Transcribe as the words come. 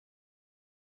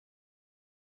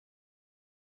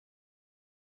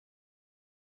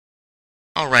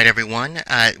All right, everyone.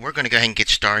 We're going to go ahead and get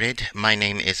started. My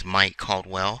name is Mike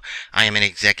Caldwell. I am an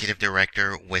executive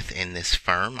director within this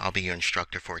firm. I'll be your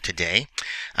instructor for today.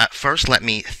 First, let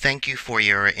me thank you for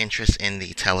your interest in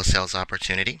the telesales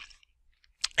opportunity.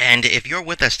 And if you're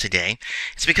with us today,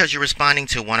 it's because you're responding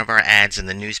to one of our ads in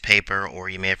the newspaper, or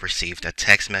you may have received a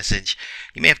text message,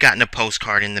 you may have gotten a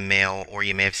postcard in the mail, or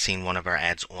you may have seen one of our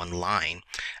ads online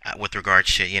with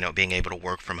regards to, being able to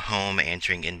work from home,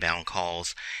 answering inbound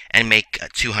calls, and make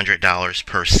 $200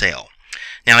 per sale.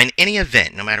 Now, in any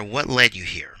event, no matter what led you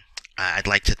here, I'd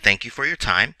like to thank you for your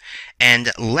time,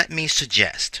 and let me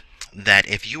suggest that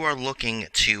if you are looking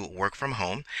to work from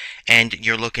home and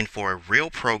you're looking for a real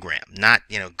program, not,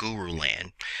 guru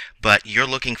land, but you're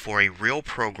looking for a real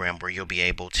program where you'll be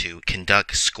able to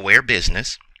conduct square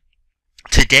business,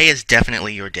 today is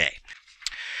definitely your day.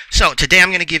 So today I'm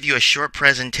going to give you a short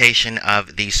presentation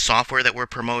of the software that we're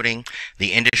promoting,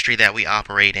 the industry that we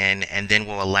operate in, and then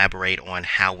we'll elaborate on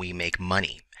how we make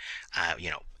money,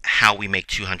 how we make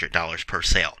 $200 per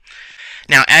sale.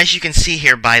 Now, as you can see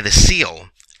here by the seal,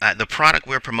 the product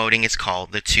we're promoting is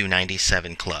called the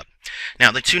 297 Club.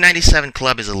 Now, the 297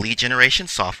 Club is a lead generation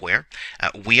software.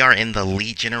 We are in the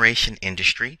lead generation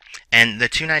industry, and the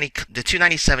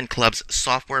 297 Club's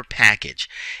software package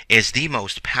is the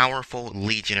most powerful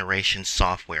lead generation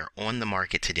software on the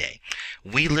market today.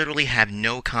 We literally have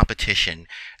no competition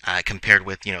compared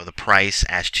with, the price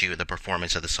as to the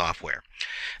performance of the software.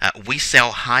 We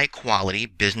sell high quality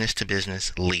business to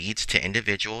business leads to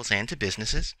individuals and to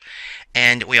businesses,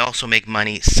 and we also make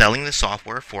money selling the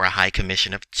software for a high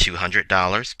commission of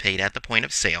 $200 paid at the point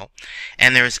of sale,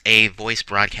 and there's a voice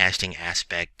broadcasting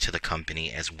aspect to the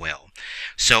company as well.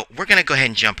 So we're going to go ahead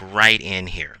and jump right in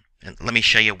here, and let me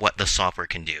show you what the software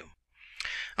can do.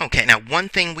 Okay, now one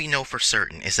thing we know for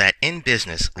certain is that in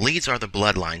business, leads are the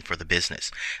bloodline for the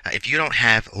business. If you don't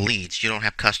have leads, you don't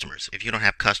have customers. If you don't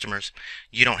have customers,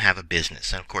 you don't have a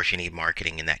business. And of course, you need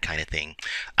marketing and that kind of thing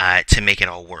to make it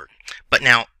all work. But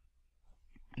now,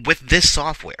 with this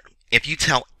software, if you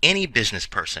tell any business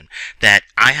person that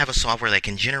I have a software that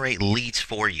can generate leads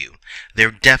for you, they're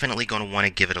definitely going to want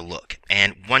to give it a look.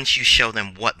 And once you show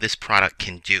them what this product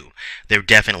can do, they're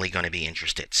definitely going to be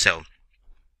interested. So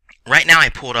right now I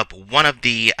pulled up one of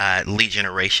the lead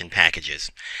generation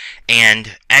packages,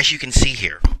 and as you can see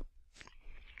here,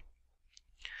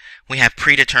 we have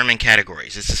predetermined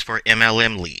categories. This is for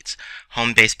MLM leads,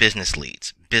 home-based business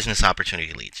leads, business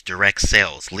opportunity leads, direct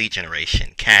sales, lead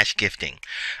generation, cash gifting,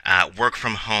 work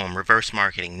from home, reverse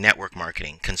marketing, network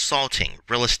marketing, consulting,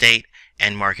 real estate,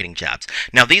 and marketing jobs.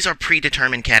 Now, these are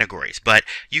predetermined categories, but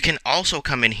you can also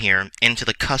come in here into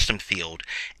the custom field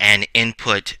and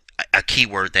input a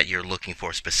keyword that you're looking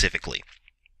for specifically.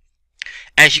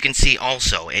 As you can see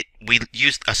also, we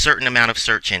used a certain amount of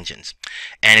search engines,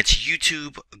 and it's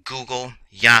YouTube, Google,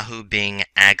 Yahoo, Bing,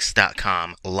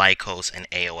 Axe.com, Lycos, and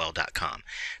AOL.com.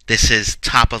 This is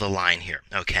top of the line here,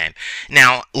 okay?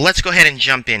 Now, let's go ahead and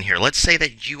jump in here. Let's say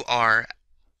that you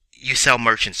sell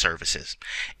merchant services,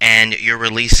 and you're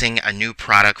releasing a new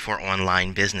product for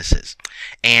online businesses,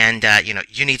 and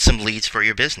you need some leads for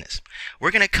your business. We're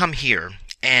going to come here,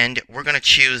 and we're going to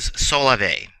choose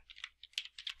Solave.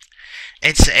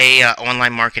 It's a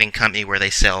online marketing company where they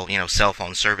sell, cell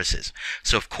phone services.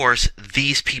 So of course,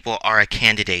 these people are a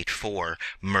candidate for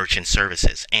merchant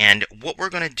services. And what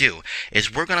we're going to do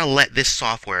is we're going to let this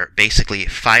software basically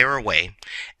fire away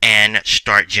and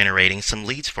start generating some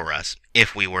leads for us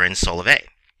if we were in Solave.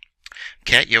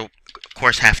 Okay, you'll of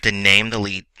course have to name the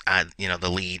lead,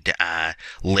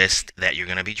 list that you're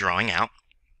going to be drawing out.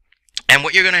 And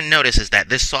what you're going to notice is that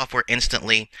this software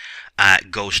instantly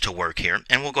goes to work here.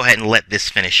 And we'll go ahead and let this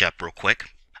finish up real quick.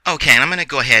 Okay, and I'm going to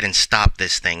go ahead and stop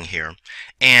this thing here.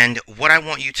 And what I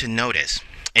want you to notice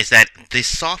is that this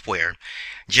software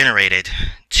generated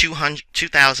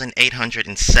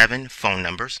 2,807 phone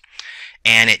numbers,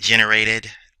 and it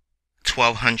generated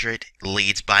 1,200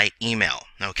 leads by email.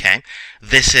 Okay,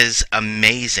 this is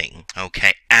amazing.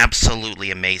 Okay,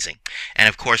 absolutely amazing. And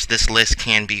of course, this list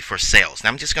can be for sales. Now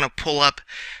I'm just going to pull up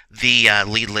the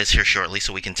lead list here shortly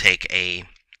so we can take a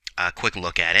quick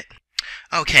look at it.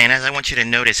 Okay, and as I want you to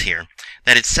notice here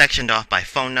that it's sectioned off by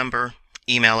phone number,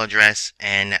 email address,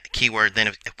 and keyword, then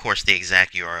of course the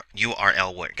exact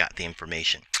URL where it got the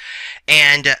information.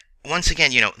 And once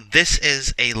again, this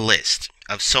is a list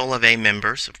of Solave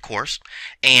members, of course,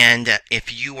 and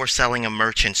if you were selling a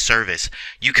merchant service,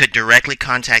 you could directly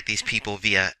contact these people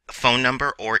via phone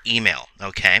number or email,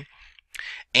 okay?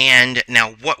 And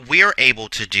now what we are able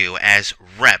to do as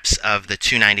reps of the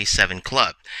 297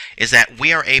 Club is that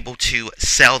we are able to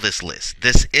sell this list.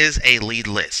 This is a lead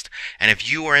list. And if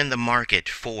you are in the market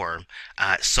for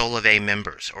Solivay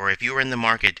members, or if you are in the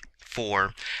market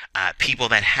for people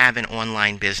that have an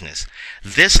online business,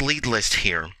 this lead list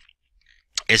here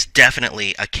is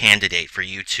definitely a candidate for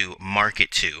you to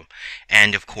market to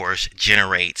and, of course,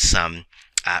 generate some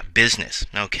business.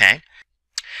 Okay?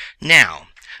 Now,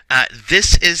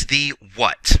 this is the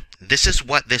what. This is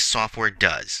what this software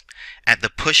does. At the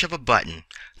push of a button,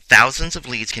 thousands of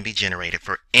leads can be generated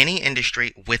for any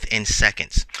industry within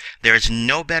seconds. There is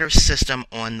no better system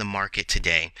on the market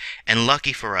today, and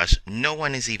lucky for us, no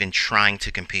one is even trying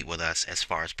to compete with us as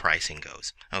far as pricing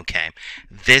goes. Okay,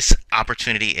 this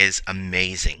opportunity is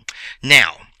amazing.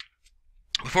 Now,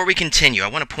 before we continue, I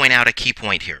want to point out a key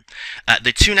point here.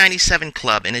 The 297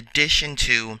 Club, in addition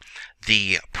to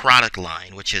the product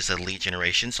line, which is a lead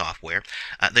generation software,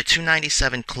 the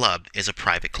 297 Club is a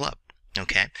private club.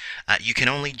 Okay, you can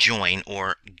only join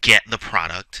or get the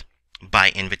product by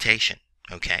invitation.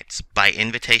 Okay, it's by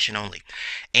invitation only,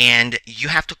 and you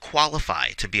have to qualify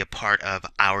to be a part of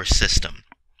our system.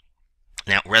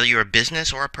 Now, whether you're a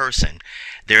business or a person,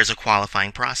 there's a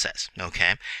qualifying process,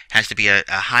 okay? It has to be a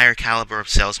higher caliber of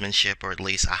salesmanship, or at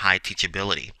least a high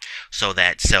teachability, so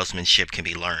that salesmanship can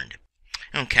be learned.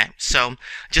 Okay, so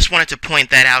just wanted to point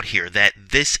that out here, that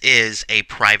this is a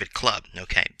private club,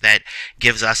 okay? That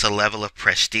gives us a level of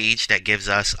prestige, that gives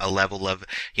us a level of,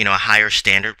 a higher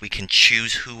standard. We can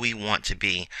choose who we want to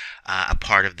be a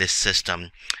part of this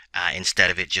system instead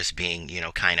of it just being,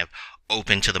 kind of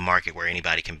open to the market where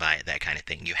anybody can buy it, that kind of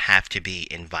thing. You have to be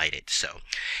invited. So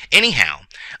anyhow,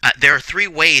 there are 3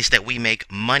 ways that we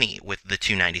make money with the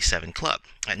 297 Club.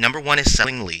 Number 1 is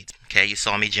selling leads. Okay, you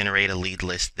saw me generate a lead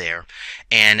list there,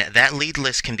 and that lead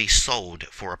list can be sold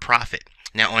for a profit.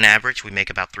 Now, on average, we make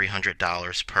about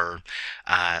 $300 per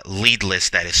lead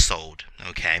list that is sold.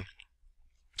 Okay.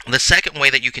 The second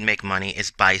way that you can make money is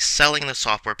by selling the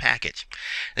software package.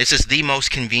 This is the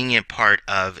most convenient part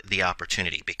of the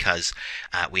opportunity, because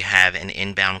we have an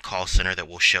inbound call center that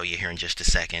we'll show you here in just a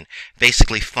second.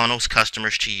 Basically funnels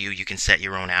customers to you. You can set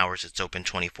your own hours. It's open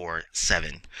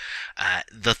 24/7.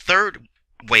 The third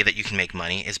way that you can make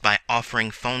money is by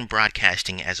offering phone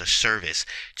broadcasting as a service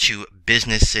to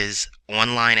businesses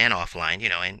online and offline,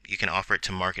 and you can offer it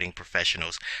to marketing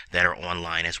professionals that are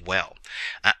online as well.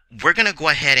 We're going to go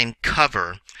ahead and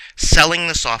cover selling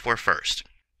the software first.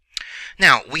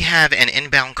 Now, we have an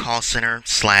inbound call center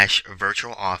 /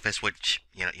 virtual office, which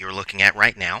you're looking at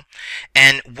right now.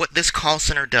 And what this call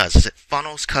center does is it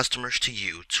funnels customers to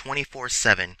you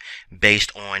 24/7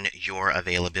 based on your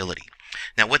availability.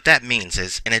 Now, what that means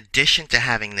is, in addition to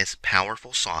having this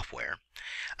powerful software,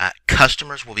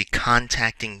 customers will be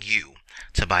contacting you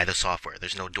to buy the software.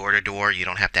 There's no door-to-door. You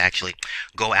don't have to actually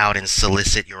go out and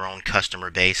solicit your own customer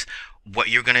base. What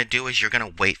you're going to do is you're going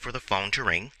to wait for the phone to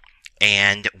ring,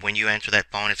 and when you answer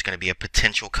that phone, it's going to be a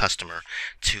potential customer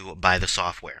to buy the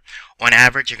software. On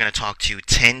average, you're going to talk to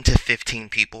 10 to 15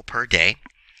 people per day,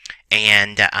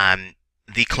 and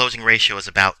the closing ratio is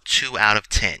about 2 out of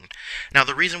 10. Now,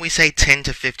 the reason we say 10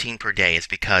 to 15 per day is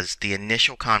because the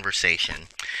initial conversation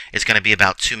is going to be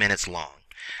about 2 minutes long.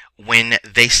 When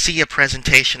they see a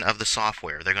presentation of the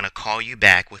software, they're going to call you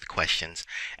back with questions,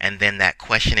 and then that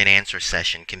question and answer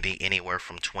session can be anywhere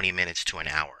from 20 minutes to an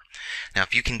hour. Now,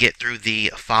 if you can get through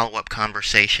the follow-up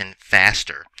conversation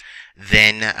faster,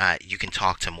 then you can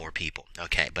talk to more people.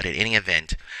 Okay, but at any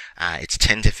event, it's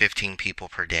 10 to 15 people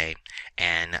per day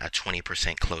and a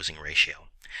 20% closing ratio.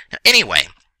 Now, anyway,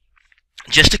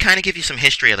 just to kind of give you some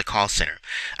history of the call center,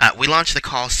 we launched the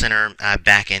call center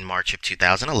back in March of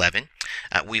 2011.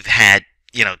 We've had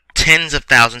tens of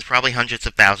thousands, probably hundreds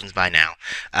of thousands by now,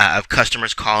 of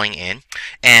customers calling in,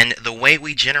 and the way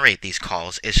we generate these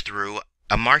calls is through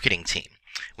a marketing team.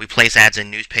 We place ads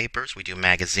in newspapers, we do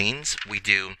magazines, we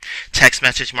do text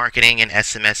message marketing and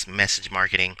SMS message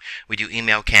marketing, we do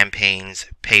email campaigns,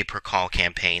 pay-per-call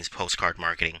campaigns, postcard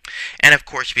marketing, and of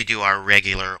course we do our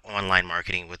regular online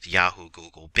marketing with Yahoo,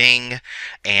 Google, Bing,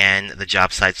 and the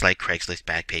job sites like Craigslist,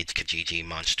 Backpage, Kijiji,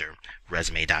 Monster,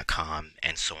 Resume.com,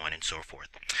 and so on and so forth.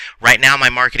 Right now, my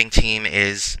marketing team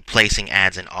is placing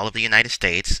ads in all of the United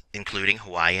States, including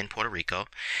Hawaii and Puerto Rico,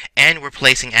 and we're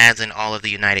placing ads in all of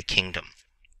the United Kingdom.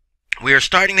 We are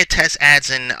starting to test ads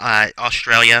in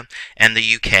Australia and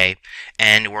the UK,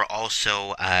 and we're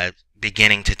also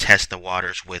beginning to test the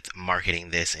waters with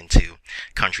marketing this into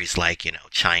countries like,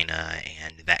 China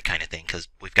and that kind of thing, because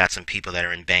we've got some people that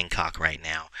are in Bangkok right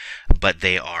now, but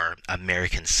they are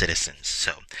American citizens.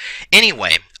 So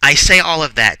anyway, I say all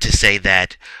of that to say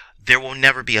that there will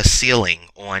never be a ceiling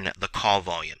on the call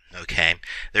volume, okay?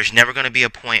 There's never going to be a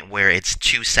point where it's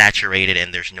too saturated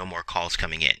and there's no more calls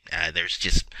coming in. There's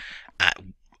just, uh,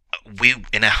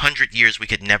 in 100 years, we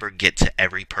could never get to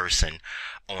every person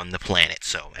on the planet.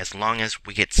 So as long as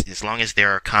there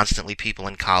are constantly people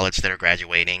in college that are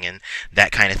graduating and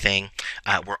that kind of thing,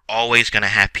 we're always going to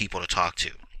have people to talk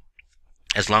to.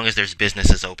 As long as there's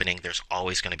businesses opening, there's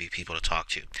always going to be people to talk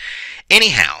to.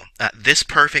 Anyhow, this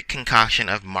perfect concoction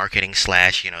of marketing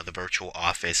slash, the virtual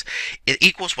office, it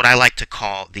equals what I like to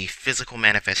call the physical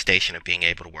manifestation of being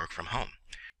able to work from home.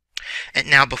 And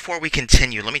now, before we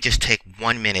continue, let me just take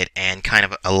 1 minute and kind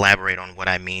of elaborate on what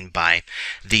I mean by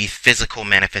the physical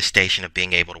manifestation of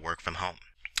being able to work from home.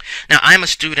 Now, I'm a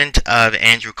student of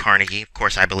Andrew Carnegie. Of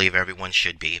course, I believe everyone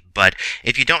should be. But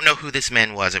if you don't know who this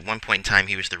man was, at one point in time,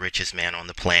 he was the richest man on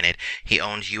the planet. He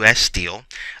owned U.S. Steel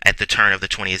at the turn of the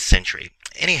 20th century.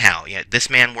 Anyhow, this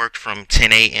man worked from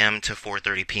 10 a.m. to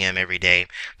 4:30 p.m. every day,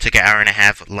 took an hour and a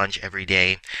half lunch every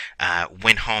day,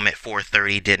 went home at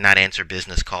 4:30, did not answer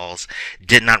business calls,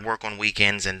 did not work on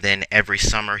weekends, and then every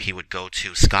summer he would go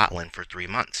to Scotland for 3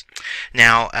 months.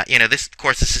 Now, this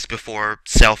is before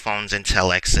cell phones and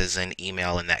telexes and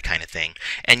email and that kind of thing,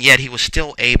 and yet he was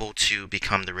still able to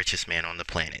become the richest man on the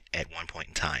planet at one point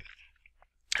in time.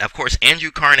 Of course,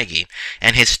 Andrew Carnegie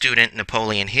and his student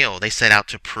Napoleon Hill, they set out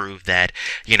to prove that,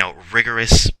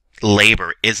 rigorous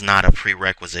labor is not a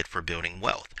prerequisite for building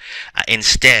wealth.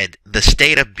 Instead, the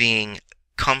state of being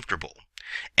comfortable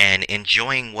and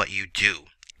enjoying what you do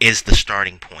is the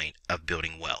starting point of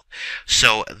building wealth.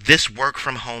 So this work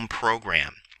from home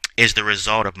program is the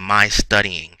result of my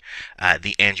studying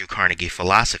the Andrew Carnegie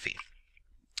philosophy.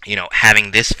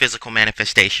 Having this physical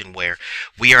manifestation where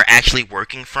we are actually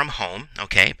working from home,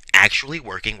 okay, actually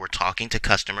working, we're talking to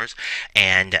customers,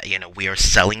 and, we are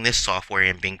selling this software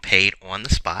and being paid on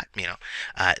the spot,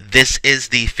 this is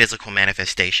the physical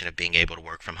manifestation of being able to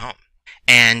work from home.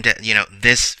 And,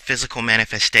 this physical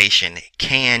manifestation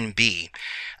can be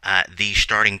the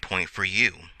starting point for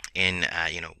you in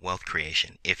wealth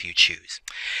creation if you choose.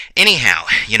 Anyhow,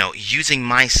 using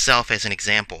myself as an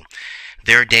example,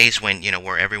 there are days when,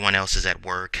 where everyone else is at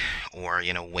work or,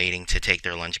 waiting to take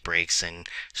their lunch breaks and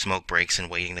smoke breaks and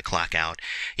waiting to clock out.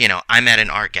 I'm at an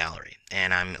art gallery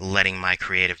and I'm letting my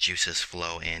creative juices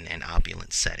flow in an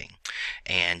opulent setting.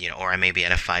 And, or I may be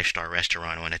at a 5-star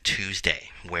restaurant on a Tuesday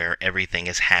where everything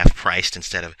is half priced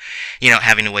instead of,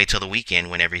 having to wait till the weekend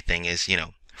when everything is,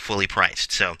 fully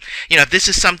priced. So, if this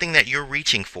is something that you're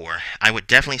reaching for, I would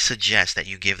definitely suggest that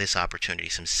you give this opportunity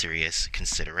some serious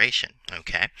consideration.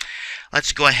 Okay,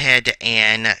 let's go ahead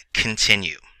and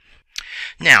continue.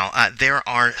 Now, there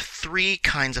are 3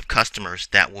 kinds of customers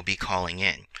that will be calling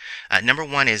in. Number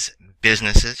 1 is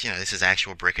businesses. This is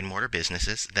actual brick and mortar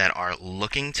businesses that are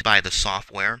looking to buy the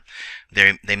software.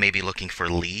 They may be looking for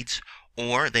leads,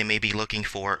 or they may be looking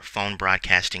for phone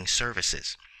broadcasting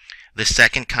services. The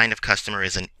second kind of customer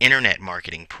is an internet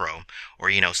marketing pro, or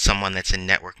someone that's in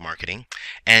network marketing,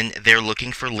 and they're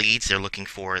looking for leads, they're looking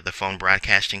for the phone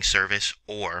broadcasting service,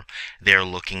 or they're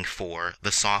looking for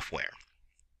the software.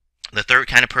 The third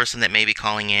kind of person that may be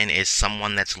calling in is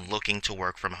someone that's looking to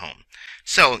work from home.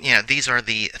 So, these are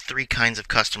the 3 kinds of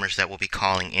customers that will be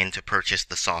calling in to purchase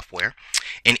the software.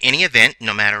 In any event,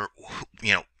 no matter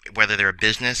whether they're a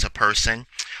business, a person,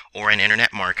 or an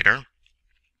internet marketer,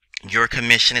 your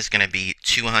commission is going to be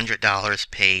 $200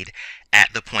 paid at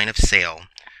the point of sale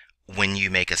when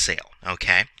you make a sale.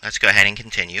 Okay, let's go ahead and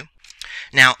continue.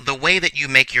 Now, the way that you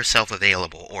make yourself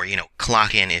available, or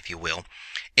clock in, if you will,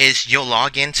 is you'll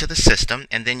log into the system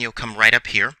and then you'll come right up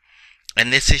here,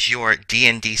 and this is your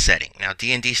DND setting. Now,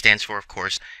 DND stands for, of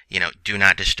course, do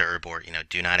not disturb, or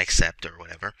do not accept, or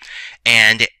whatever.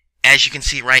 And as you can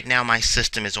see right now, my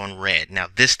system is on red. Now,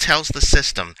 this tells the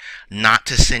system not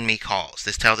to send me calls.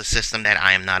 This tells the system that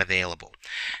I am not available.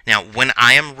 Now, when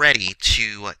I am ready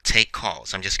to take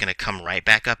calls, I'm just going to come right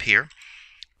back up here,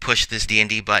 push this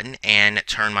DND button, and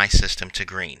turn my system to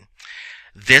green.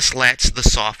 This lets the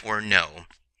software know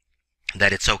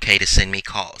that it's okay to send me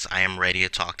calls. I am ready to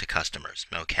talk to customers.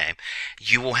 Okay,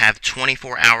 you will have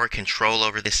 24-hour control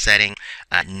over this setting.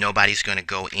 Nobody's going to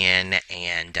go in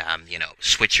and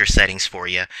switch your settings for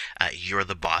you. You're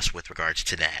the boss with regards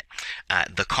to that.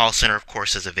 The call center, of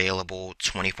course, is available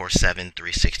 24/7,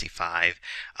 365.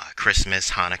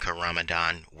 Christmas, Hanukkah,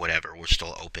 Ramadan, whatever, we're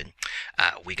still open.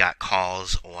 We got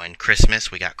calls on Christmas.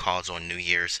 We got calls on New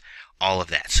Year's. All of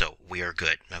that. So we are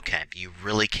good. Okay, you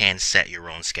really can set your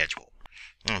own schedule.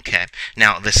 Okay,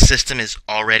 now the system is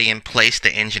already in place.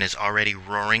 The engine is already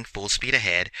roaring full speed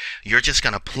ahead. You're just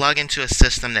going to plug into a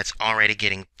system that's already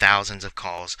getting thousands of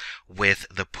calls with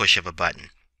the push of a button.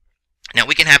 Now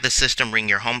we can have the system ring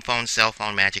your home phone, cell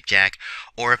phone, Magic Jack,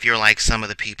 or if you're like some of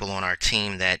the people on our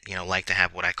team that, like to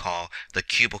have what I call the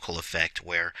cubicle effect,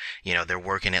 where, they're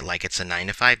working it like it's a 9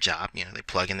 to 5 job. They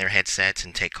plug in their headsets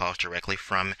and take calls directly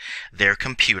from their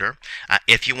computer.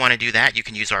 If you want to do that, you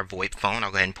can use our VoIP phone.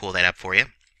 I'll go ahead and pull that up for you.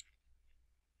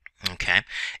 Okay,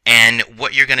 and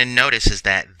what you're going to notice is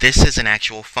that this is an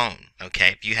actual phone.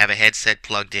 Okay, if you have a headset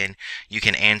plugged in, you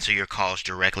can answer your calls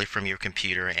directly from your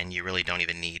computer, and you really don't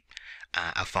even need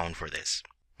a phone for this.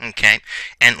 Okay,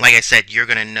 and like I said, you're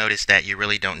going to notice that you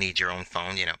really don't need your own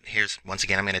phone. Here's, once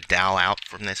again, I'm going to dial out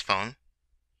from this phone.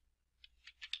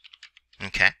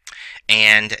 Okay,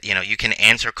 and you can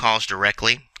answer calls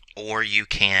directly, or you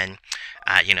can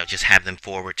just have them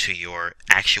forward to your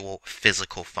actual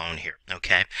physical phone here.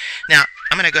 Okay, now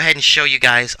I'm going to go ahead and show you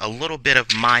guys a little bit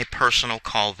of my personal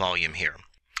call volume here.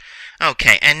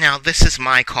 Okay, and now this is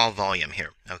my call volume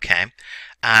here. Okay,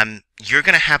 you're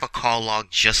going to have a call log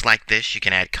just like this. You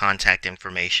can add contact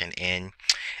information in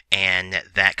and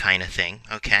that kind of thing.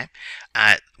 Okay,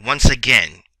 once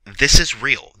again, this is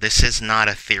real. This is not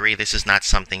a theory. This is not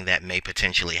something that may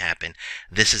potentially happen.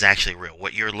 This is actually real.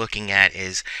 What you're looking at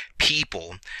is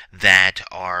people that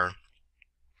are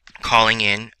calling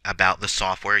in about the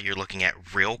software. You're looking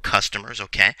at real customers,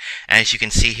 okay? As you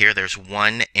can see here, there's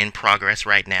one in progress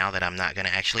right now that I'm not going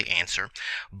to actually answer.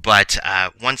 But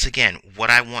once again,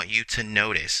 what I want you to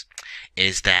notice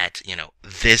is that,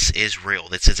 this is real.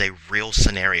 This is a real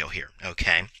scenario here,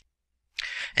 okay?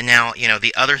 And now,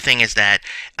 the other thing is that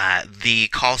the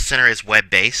call center is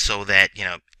web-based, so that,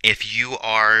 if you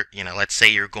are, let's say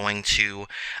you're going to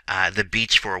the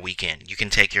beach for a weekend, you can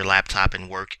take your laptop and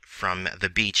work from the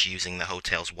beach using the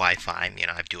hotel's Wi-Fi.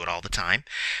 I do it all the time.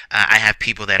 I have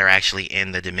people that are actually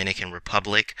in the Dominican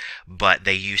Republic, but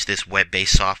they use this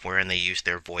web-based software and they use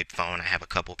their VoIP phone. I have a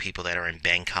couple people that are in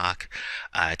Bangkok,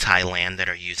 Thailand, that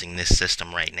are using this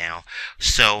system right now.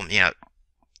 So,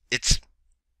 it's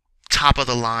top of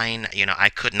the line. I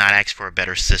could not ask for a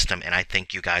better system, and I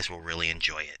think you guys will really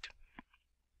enjoy it.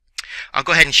 I'll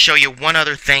go ahead and show you one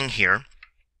other thing here,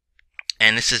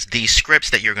 and this is the scripts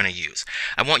that you're going to use.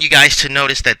 I want you guys to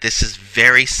notice that this is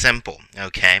very simple,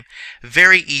 okay?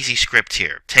 Very easy script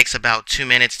here. Takes about 2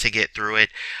 minutes to get through it.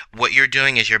 What you're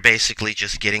doing is you're basically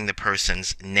just getting the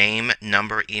person's name,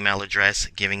 number, email address,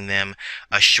 giving them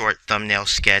a short thumbnail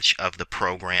sketch of the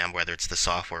program, whether it's the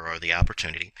software or the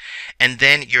opportunity, and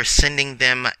then you're sending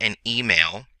them an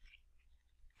email.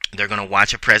 They're going to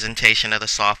watch a presentation of the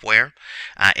software.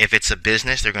 If it's a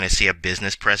business, they're going to see a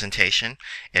business presentation.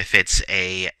 If it's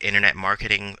a internet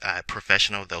marketing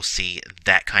professional, they'll see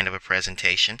that kind of a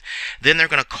presentation. Then they're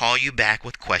going to call you back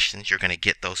with questions. You're going to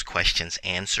get those questions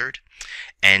answered,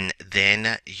 and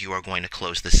then you are going to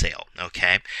close the sale.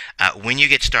 Okay. When you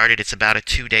get started, it's about a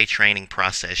 2-day training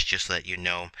process, just so that you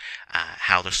know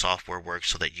how the software works,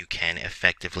 so that you can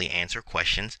effectively answer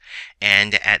questions.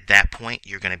 And at that point,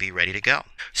 you're going to be ready to go.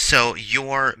 So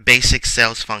your basic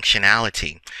sales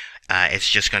functionality, it's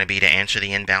just going to be to answer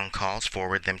the inbound calls,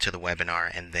 forward them to the webinar,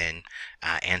 and then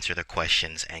answer the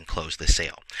questions and close the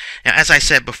sale. Now, as I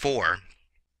said before,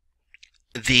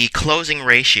 the closing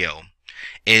ratio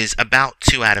is about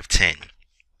 2 out of 10.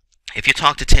 If you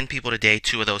talk to 10 people today,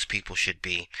 2 of those people should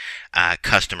be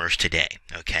customers today.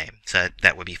 Okay, so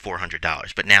that would be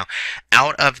 $400. But now,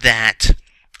 out of that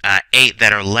 8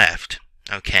 that are left,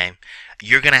 okay,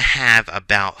 you're going to have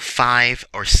about 5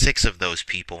 or 6 of those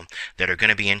people that are going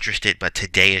to be interested, but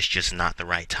today is just not the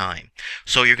right time.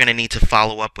 So you're going to need to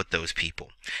follow up with those people.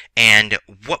 And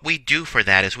what we do for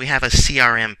that is we have a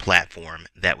CRM platform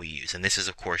that we use. And this is,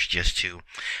 of course, just to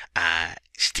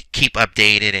keep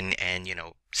updated and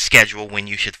schedule when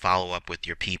you should follow up with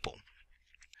your people.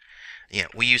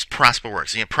 We use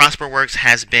Prosperworks. Prosperworks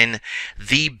has been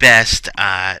the best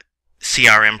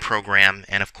CRM program,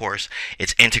 and of course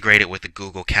it's integrated with the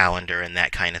Google Calendar and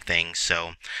that kind of thing,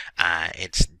 so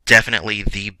it's definitely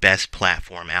the best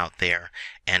platform out there.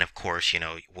 And of course,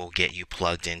 we'll get you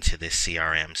plugged into this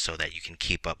CRM so that you can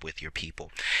keep up with your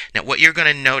people. Now, what you're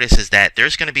going to notice is that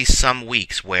there's going to be some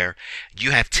weeks where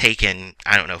you have taken,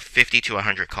 50 to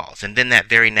 100 calls, and then that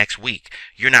very next week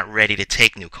you're not ready to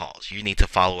take new calls. You need to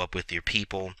follow up with your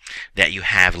people that you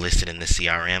have listed in the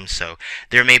CRM. So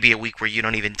there may be a week where you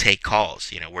don't even take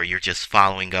calls, where you're just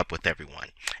following up with everyone,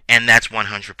 and that's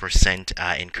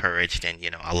 100% encouraged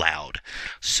and allowed.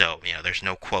 So there's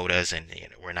no quotas, and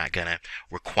we're not going to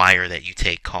require that you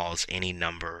take calls any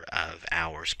number of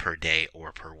hours per day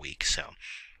or per week. So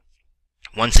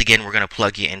once again, we're going to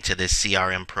plug you into this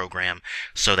CRM program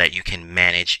so that you can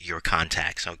manage your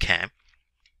contacts, okay?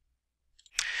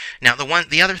 Now,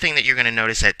 the other thing that you're going to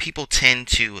notice that people tend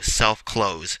to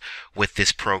self-close with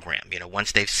this program.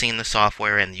 Once they've seen the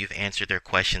software and you've answered their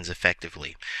questions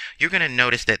effectively, you're going to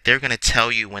notice that they're going to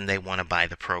tell you when they want to buy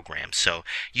the program. So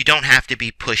you don't have to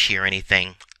be pushy or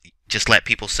anything. Just let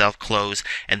people self-close,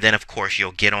 and then of course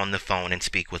you'll get on the phone and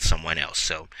speak with someone else.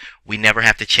 So we never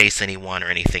have to chase anyone or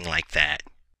anything like that.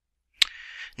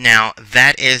 Now,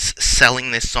 that is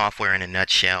selling this software in a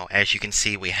nutshell. As you can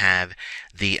see, we have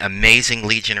the amazing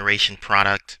lead generation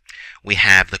product. We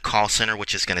have the call center,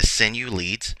 which is going to send you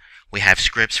leads. We have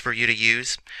scripts for you to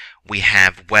use. We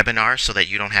have webinars so that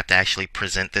you don't have to actually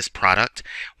present this product.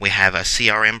 We have a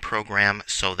CRM program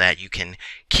so that you can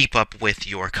keep up with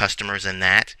your customers in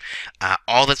that.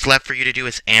 All that's left for you to do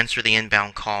is answer the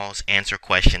inbound calls, answer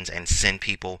questions, and send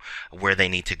people where they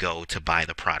need to go to buy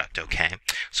the product, okay?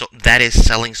 So that is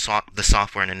selling the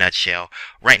software in a nutshell.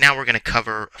 Right now we're going to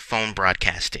cover phone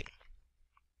broadcasting.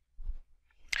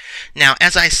 Now,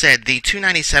 as I said, the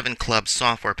 297 Club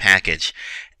software package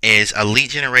is a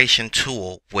lead generation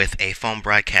tool with a phone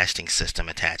broadcasting system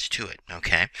attached to it,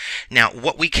 okay? Now,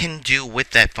 what we can do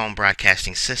with that phone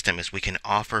broadcasting system is we can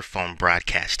offer phone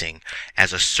broadcasting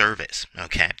as a service,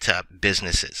 okay, to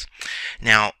businesses.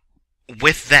 Now,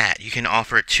 with that, you can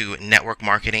offer it to network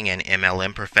marketing and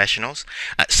MLM professionals.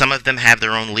 Some of them have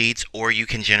their own leads, or you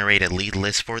can generate a lead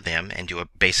list for them and do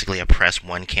basically a press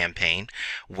one campaign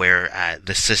where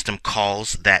the system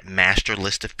calls that master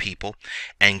list of people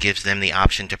and gives them the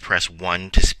option to press one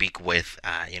to speak with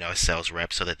a sales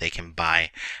rep so that they can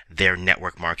buy their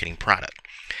network marketing product.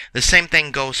 The same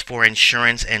thing goes for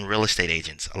insurance and real estate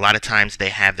agents. A lot of times they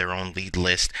have their own lead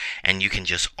list and you can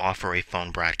just offer a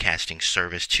phone broadcasting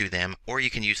service to them, or you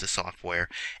can use the software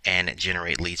and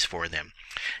generate leads for them.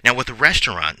 Now with the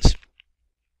restaurants,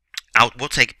 we'll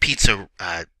take pizza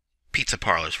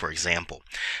parlors, for example.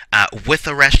 With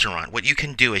a restaurant, what you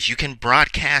can do is you can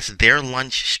broadcast their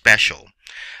lunch special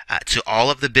to all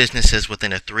of the businesses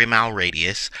within a 3-mile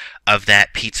radius of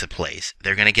that pizza place.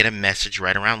 They're going to get a message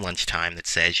right around lunchtime that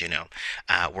says,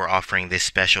 we're offering this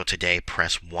special today.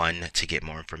 Press 1 to get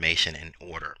more information and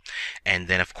order. And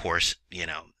then, of course,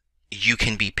 you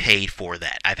can be paid for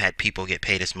that. I've had people get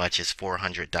paid as much as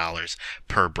 $400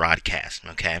 per broadcast,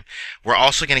 okay? We're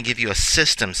also going to give you a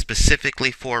system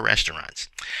specifically for restaurants.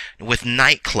 With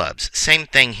nightclubs, same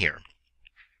thing here.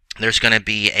 There's going to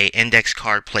be an index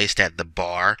card placed at the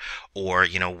bar or,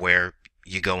 where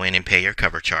you go in and pay your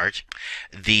cover charge.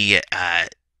 The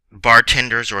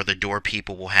bartenders or the door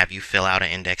people will have you fill out an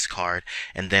index card,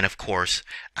 and then of course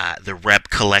the rep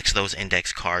collects those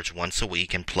index cards once a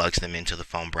week and plugs them into the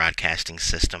phone broadcasting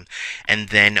system. And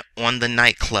then on the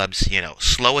nightclubs,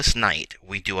 slowest night,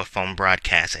 we do a phone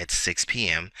broadcast at 6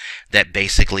 p.m. that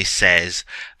basically says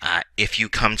if you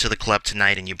come to the club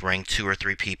tonight and you bring 2 or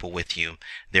 3 people with you,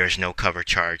 there is no cover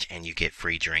charge and you get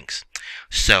free drinks.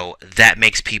 So that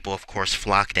makes people, of course,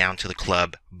 flock down to the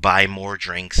club, buy more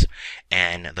drinks,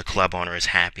 and the club owner is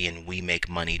happy and we make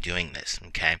money doing this,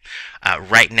 okay?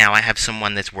 Right now I have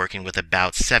someone that's working with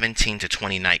about 17 to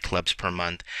 20 nightclubs per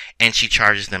month, and she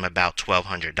charges them about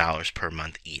 $1,200 per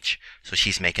month each. So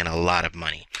she's making a lot of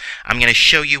money. I'm going to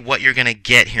show you what you're going to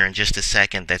get here in just a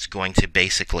second that's going to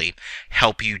basically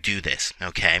help you do this,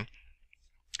 okay?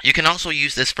 You can also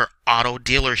use this for auto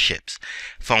dealerships,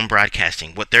 phone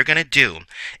broadcasting. What they're going to do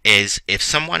is if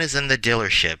someone is in the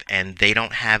dealership and they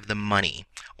don't have the money,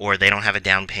 or they don't have a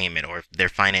down payment, or if their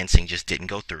financing just didn't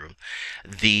go through,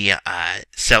 the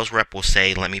sales rep will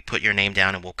say, let me put your name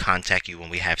down and we'll contact you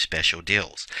when we have special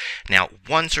deals. Now,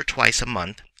 once or twice a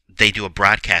month, they do a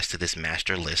broadcast to this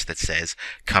master list that says,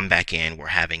 come back in, we're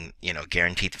having,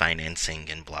 guaranteed financing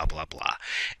and blah, blah, blah.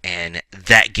 And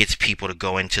that gets people to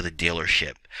go into the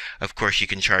dealership. Of course, you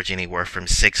can charge anywhere from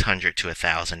 $600 to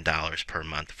 $1,000 per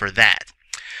month for that.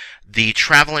 The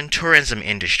travel and tourism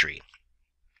industry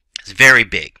is very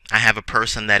big. I have a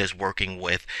person that is working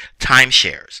with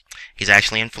timeshares. He's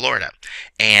actually in Florida.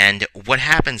 And what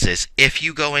happens is, if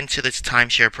you go into this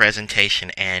timeshare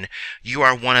presentation and you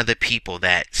are one of the people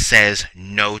that says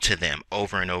no to them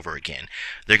over and over again,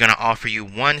 they're going to offer you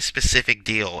one specific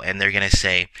deal and they're going to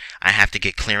say, I have to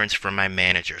get clearance from my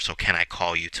manager, so can I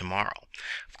call you tomorrow?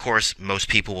 Of course, most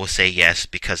people will say yes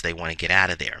because they want to get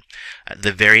out of there.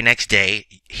 The very next day,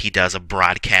 he does a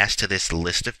broadcast to this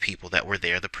list of people that were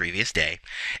there the previous day,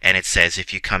 and it says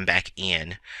if you come back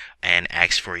in and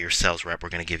ask for your sales rep, we're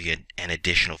going to give you an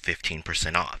additional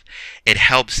 15% off. It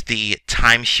helps the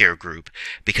timeshare group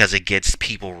because it gets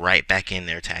people right back in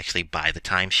there to actually buy the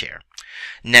timeshare.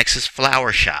 Next is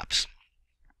flower shops.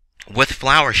 With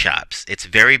flower shops, it's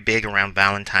very big around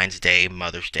Valentine's Day,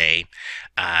 Mother's Day,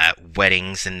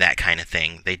 weddings, and that kind of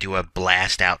thing. They do a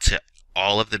blast out to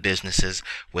all of the businesses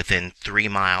within 3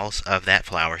 miles of that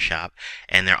flower shop,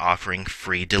 and they're offering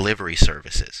free delivery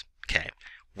services. Okay.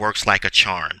 Works like a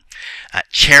charm.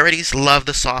 Charities love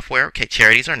the software. Okay,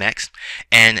 charities are next.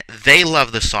 And they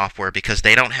love the software because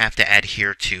they don't have to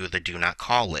adhere to the do not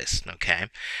call list. Okay.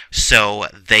 So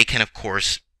they can, of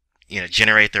course,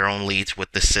 generate their own leads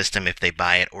with the system if they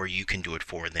buy it, or you can do it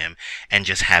for them and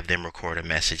just have them record a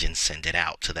message and send it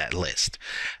out to that list.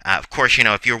 Of course,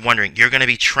 if you're wondering, you're going to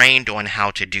be trained on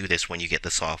how to do this when you get the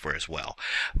software as well.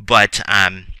 But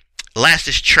last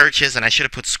is churches, and I should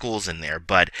have put schools in there,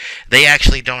 but they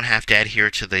actually don't have to adhere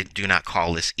to the do not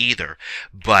call list either.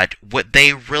 But what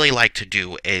they really like to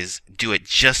do is do it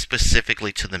just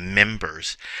specifically to the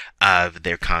members of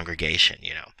their congregation,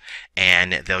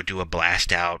 and they'll do a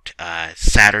blast out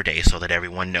Saturday so that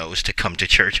everyone knows to come to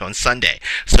church on Sunday.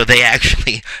 So they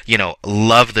actually,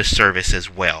 love the service as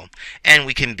well, and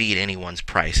we can beat anyone's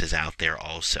prices out there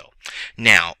also.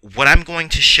 Now, what I'm going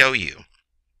to show you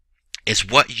is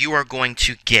what you are going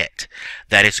to get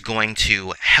that is going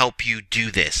to help you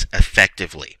do this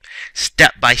effectively.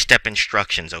 Step-by-step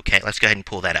instructions, okay? Let's go ahead and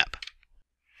pull that up.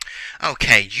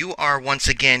 Okay, you are once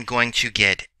again going to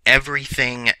get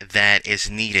everything that is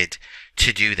needed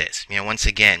to do this. Once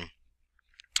again,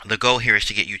 the goal here is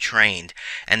to get you trained,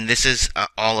 and this is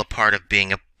all a part of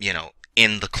being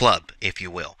in the club, if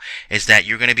you will, is that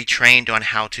you're going to be trained on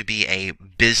how to be a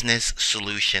business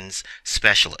solutions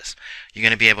specialist. You're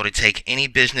going to be able to take any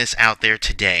business out there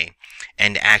today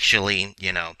and actually,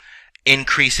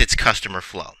 increase its customer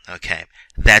flow. Okay,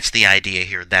 that's the idea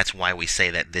here. That's why we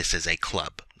say that this is a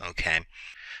club.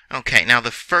 Okay, now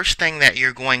the first thing that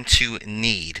you're going to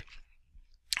need,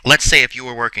 let's say if you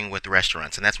were working with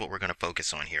restaurants, and that's what we're going to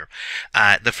focus on here.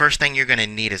 The first thing you're going to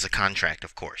need is a contract,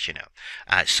 of course,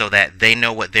 so that they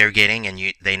know what they're getting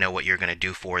and they know what you're going to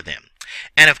do for them.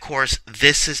 And of course,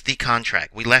 this is the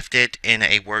contract. We left it in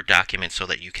a Word document so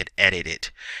that you could edit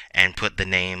it and put the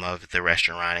name of the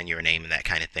restaurant and your name and that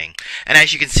kind of thing. And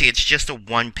as you can see, it's just a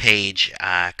one-page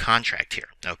contract here,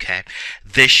 okay?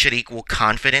 This should equal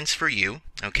confidence for you,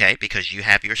 okay, because you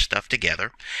have your stuff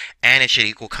together, and it should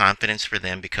equal confidence for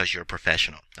them because you're a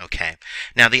professional, okay?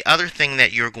 Now, the other thing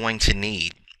that you're going to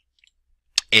need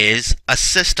is a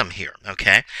system here,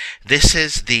 okay? This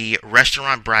is the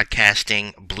restaurant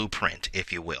broadcasting blueprint,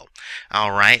 if you will.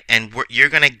 All right, and you're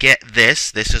going to get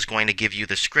this. This is going to give you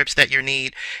the scripts that you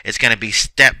need. It's going to be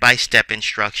step-by-step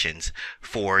instructions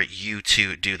for you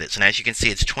to do this. And as you can see,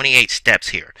 it's 28 steps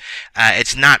here.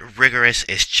 It's not rigorous.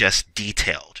 It's just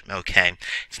detailed, okay?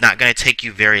 It's not going to take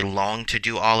you very long to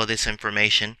do all of this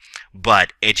information,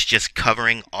 but it's just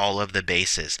covering all of the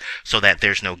bases so that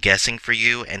there's no guessing for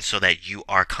you and so that you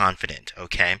are confident,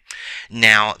 okay?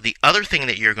 Now, the other thing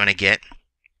that you're going to get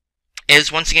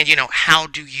is, once again, how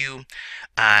do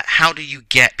you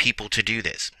get people to do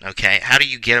this, okay? How do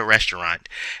you get a restaurant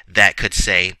that could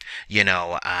say,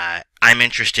 I'm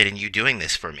interested in you doing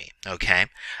this for me, okay?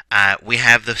 We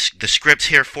have the scripts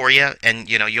here for you, and,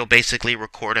 you'll basically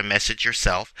record a message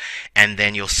yourself, and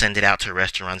then you'll send it out to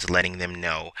restaurants letting them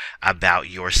know about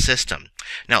your system.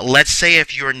 Now, let's say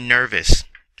if you're nervous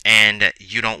and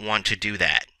you don't want to do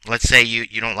that. Let's say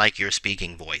you don't like your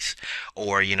speaking voice,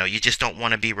 or, you just don't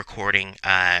want to be recording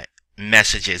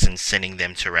messages and sending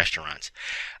them to restaurants.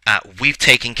 We've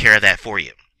taken care of that for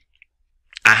you.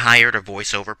 I hired a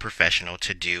voiceover professional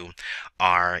to do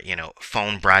our,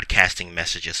 phone broadcasting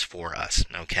messages for us,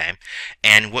 okay?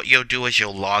 And what you'll do is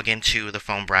you'll log into the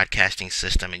phone broadcasting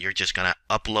system, and you're just going to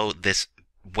upload this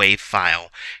WAV file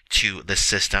to the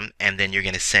system, and then you're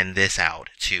going to send this out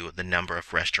to the number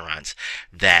of restaurants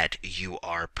that you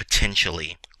are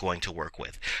potentially going to work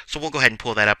with. So we'll go ahead and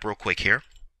pull that up real quick here.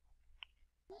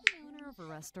 A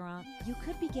restaurant, you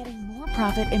could be getting more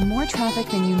profit and more traffic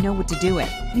than you know what to do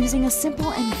with, using a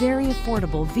simple and very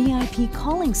affordable VIP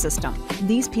calling system.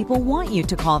 These people want you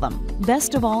to call them.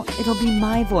 Best of all, it'll be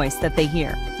my voice that they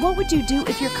hear. What would you do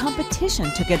if your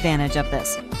competition took advantage of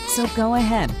this? So go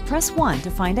ahead, press 1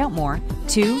 to find out more,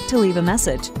 2 to leave a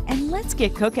message, and let's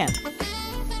get cooking.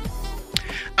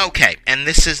 Okay, and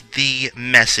this is the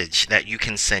message that you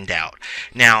can send out.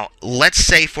 Now, let's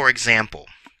say, for example,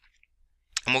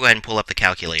 and we'll go ahead and pull up the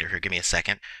calculator here. Give me a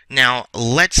second. Now,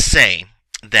 let's say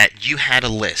that you had a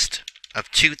list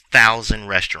of 2,000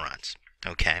 restaurants,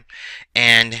 okay?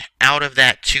 And out of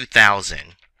that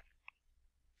 2,000,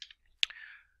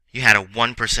 you had a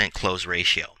 1% close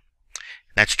ratio.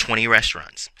 That's 20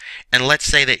 restaurants. And let's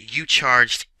say that you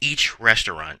charged each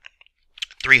restaurant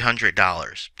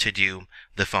 $300 to do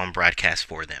the phone broadcast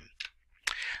for them.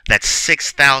 That's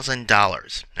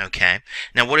 $6,000, okay?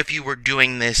 Now, what if you were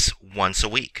doing this once a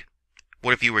week?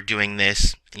 What if you were doing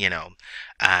this,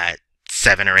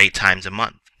 7 or 8 times a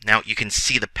month? Now, you can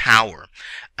see the power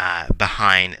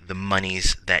behind the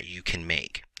monies that you can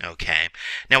make, okay?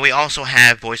 Now, we also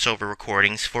have voiceover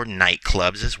recordings for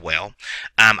nightclubs as well.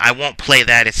 I won't play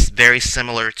that. It's very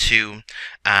similar to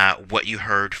what you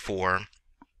heard for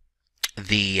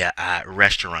the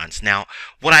restaurants. Now,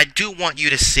 what I do want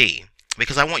you to see,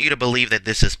 because I want you to believe that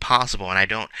this is possible, and I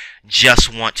don't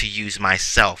just want to use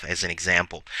myself as an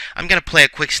example. I'm going to play a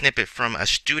quick snippet from a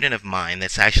student of mine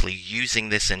that's actually using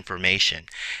this information,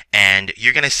 and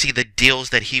you're going to see the deals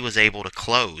that he was able to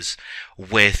close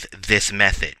with this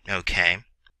method, okay?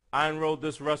 I enrolled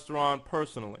this restaurant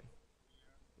personally.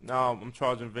 Now I'm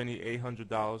charging Vinny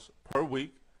 $800 per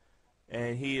week,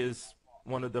 and he is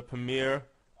one of the premier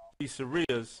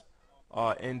pizzerias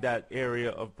in that area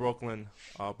of Brooklyn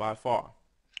by far.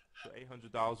 So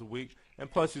 $800 a week,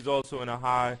 and plus he's also in a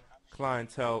high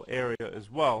clientele area as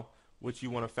well, which you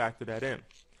want to factor that in.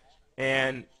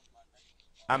 And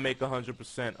I make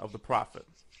 100% of the profit.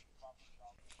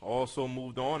 I also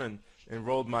moved on and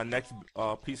enrolled my next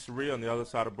pizzeria on the other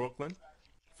side of Brooklyn,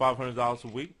 $500 a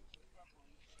week.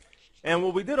 And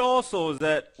what we did also is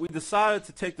that we decided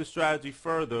to take the strategy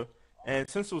further. And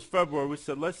since it was February, we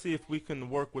said, let's see if we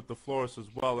can work with the florist as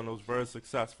well, and it was very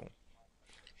successful.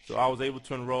 So I was able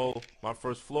to enroll my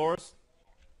first florist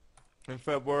in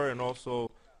February, and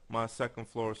also my second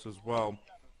florist as well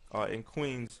in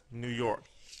Queens, New York,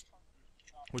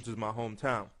 which is my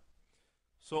hometown.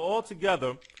 So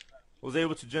altogether, I was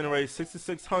able to generate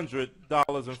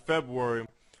 $6,600 in February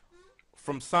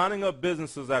from signing up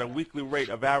businesses at a weekly rate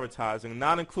of advertising,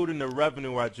 not including the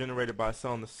revenue I generated by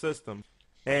selling the system.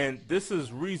 And this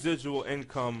is residual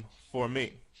income for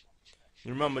me.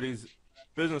 You remember, these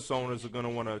business owners are going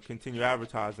to want to continue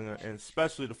advertising, and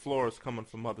especially the florists coming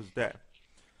for Mother's Day.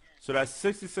 So that's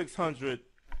 $6,600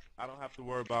 I don't have to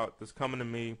worry about this coming to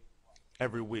me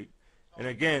every week. And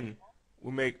again,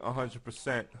 we make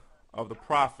 100% of the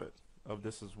profit of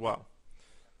this as well.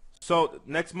 So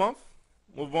next month,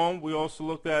 move on, we also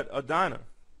looked at a diner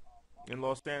in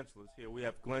Los Angeles. Here we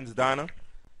have Glenn's Diner.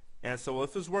 And so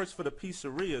if this works for the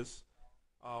pizzerias,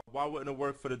 why wouldn't it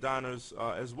work for the diners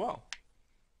as well?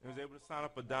 I was able to sign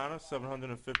up a diner,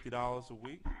 $750 a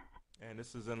week, and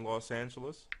this is in Los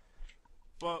Angeles.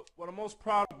 But what I'm most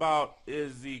proud about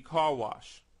is the car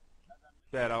wash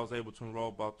that I was able to enroll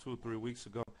about 2 or 3 weeks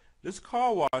ago. This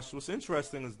car wash, what's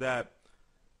interesting is that,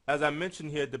 as I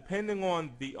mentioned here, depending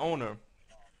on the owner,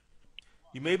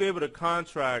 you may be able to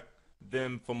contract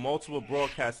them for multiple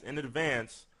broadcasts in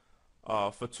advance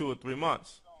for 2 or 3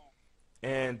 months.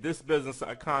 And this business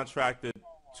I contracted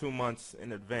 2 months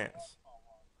in advance.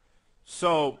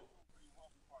 So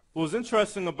what was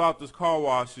interesting about this car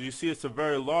wash is you see it's a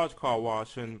very large car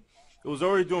wash, and it was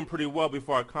already doing pretty well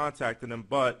before I contacted him,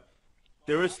 but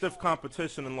there is stiff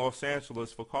competition in Los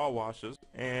Angeles for car washes,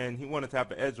 and he wanted to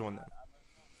have an edge on them.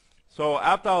 So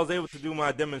after I was able to do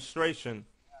my demonstration,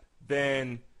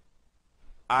 then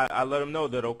I let him know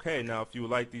that, okay, now if you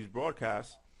would like these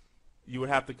broadcasts, you would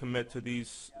have to commit to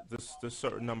this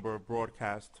certain number of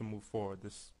broadcasts to move forward.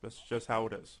 That's just how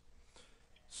it is.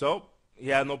 So he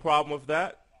had no problem with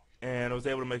that, and I was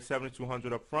able to make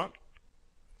 $7,200 up front,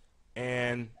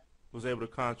 and was able to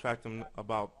contract him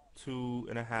about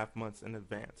 2.5 months in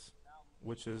advance,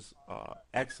 which is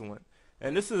excellent.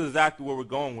 And this is exactly where we're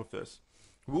going with this.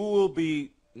 We will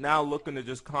be now looking to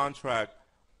just contract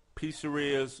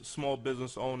pizzerias, small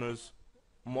business owners,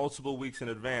 multiple weeks in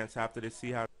advance after they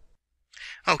see how.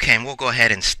 Okay, and we'll go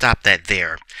ahead and stop that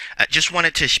there. Just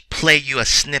wanted to play you a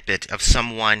snippet of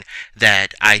someone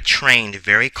that I trained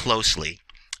very closely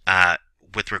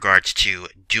with regards to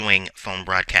doing phone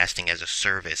broadcasting as a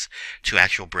service to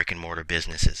actual brick and mortar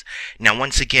businesses. Now,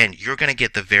 once again, you're going to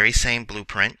get the very same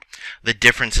blueprint. The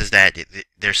difference is that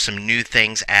there's some new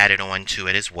things added on to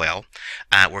it as well.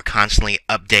 We're constantly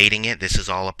updating it. This is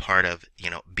all a part of,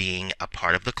 being a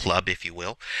part of the club, if you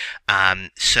will.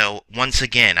 So once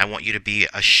again, I want you to be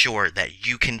assured that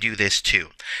you can do this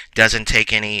too. Doesn't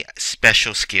take any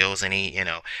special skills,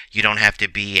 you don't have to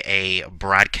be a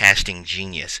broadcasting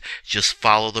genius. Just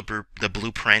follow the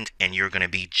blueprint and you're going to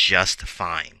be just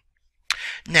fine.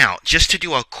 Now, just to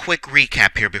do a quick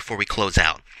recap here before we close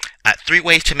out. 3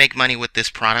 ways to make money with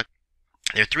this product.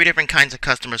 There are 3 different kinds of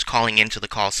customers calling into the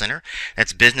call center.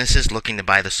 That's businesses looking to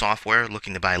buy the software,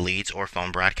 looking to buy leads or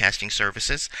phone broadcasting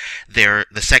services. The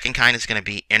second kind is going to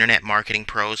be internet marketing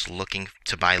pros looking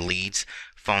to buy leads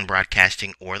phone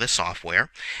broadcasting or the software,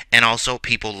 and also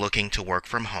people looking to work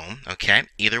from home. Okay,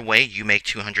 either way, you make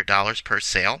 $200 per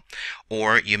sale,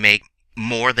 or you make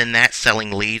more than that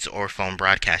selling leads or phone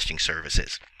broadcasting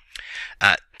services.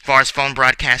 As far as phone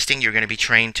broadcasting, you're going to be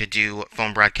trained to do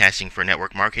phone broadcasting for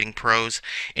network marketing pros,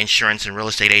 insurance and real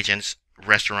estate agents,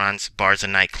 restaurants, bars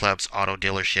and nightclubs, auto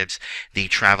dealerships, the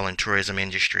travel and tourism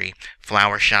industry,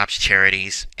 flower shops,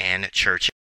 charities, and churches.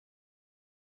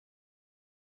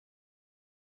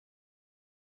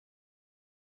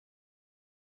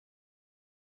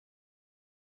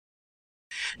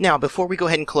 Now, before we go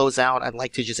ahead and close out, I'd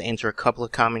like to just answer a couple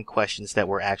of common questions that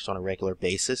we're asked on a regular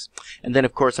basis. And then,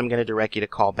 of course, I'm going to direct you to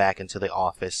call back into the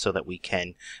office so that we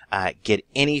can get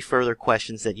any further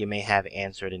questions that you may have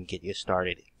answered and get you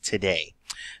started today.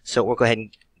 So we'll go ahead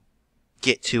and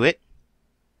get to it.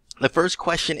 The first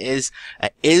question is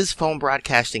phone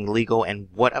broadcasting legal, and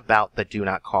what about the do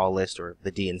not call list or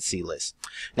the DNC list?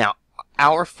 Now,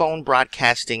 our phone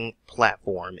broadcasting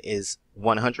platform is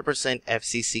 100%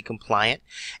 FCC compliant,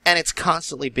 and it's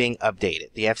constantly being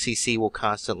updated. The FCC will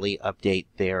constantly update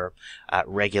their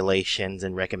regulations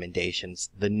and recommendations.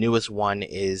 The newest one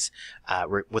is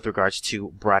with regards to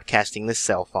broadcasting the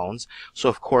cell phones. So,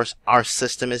 of course, our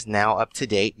system is now up to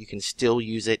date. You can still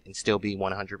use it and still be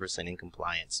 100% in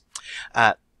compliance.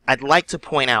 I'd like to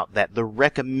point out that the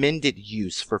recommended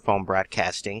use for phone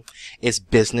broadcasting is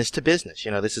business to business.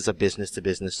 This is a business to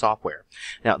business software.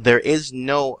 Now, there is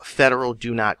no federal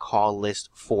do not call list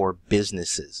for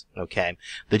businesses, okay?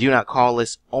 The do not call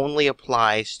list only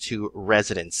applies to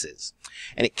residences.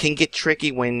 And it can get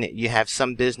tricky when you have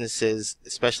some businesses,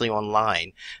 especially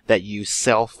online, that use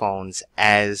cell phones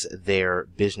as their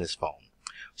business phone.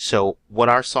 So what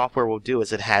our software will do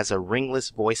is it has a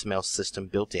ringless voicemail system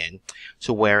built in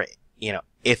to where,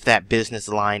 if that business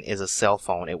line is a cell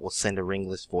phone, it will send a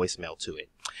ringless voicemail to it.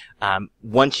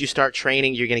 Once you start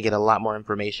training, you're going to get a lot more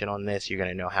information on this. You're going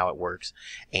to know how it works,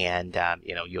 and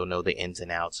you'll know the ins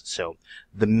and outs. So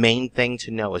the main thing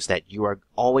to know is that you are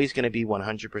always going to be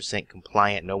 100%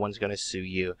 compliant. No one's going to sue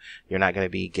you. You're not going to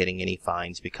be getting any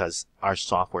fines because our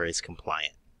software is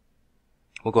compliant.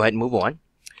 We'll go ahead and move on.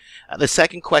 The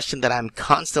second question that I'm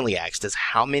constantly asked is,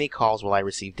 how many calls will I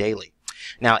receive daily?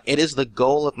 Now, it is the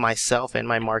goal of myself and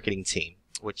my marketing team,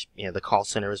 which, the call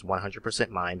center is 100%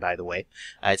 mine, by the way.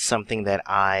 It's something that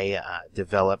I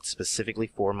developed specifically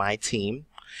for my team.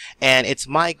 And it's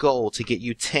my goal to get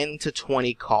you 10 to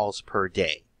 20 calls per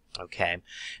day. Okay?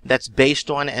 That's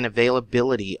based on an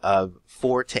availability of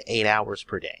 4 to 8 hours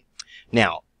per day.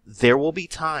 Now, there will be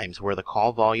times where the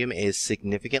call volume is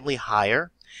significantly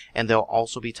higher, and there'll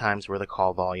also be times where the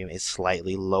call volume is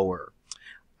slightly lower.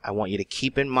 I want you to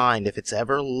keep in mind, if it's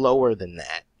ever lower than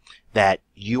that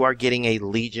you are getting a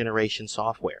lead generation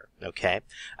software, okay?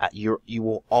 You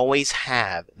will always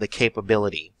have the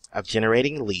capability of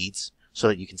generating leads so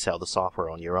that you can sell the software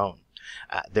on your own.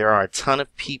 There are a ton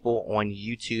of people on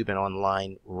YouTube and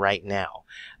online right now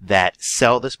that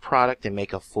sell this product and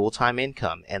make a full-time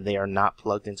income, and they are not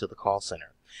plugged into the call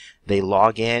center. They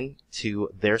log in to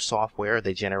their software,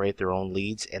 they generate their own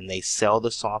leads, and they sell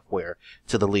the software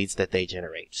to the leads that they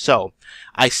generate. So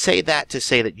I say that to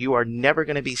say that you are never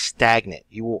going to be stagnant.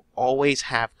 You will always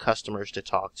have customers to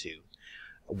talk to,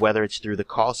 whether it's through the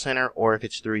call center or if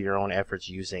it's through your own efforts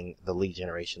using the lead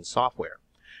generation software.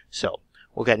 So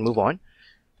we'll go ahead and move on.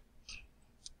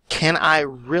 Can I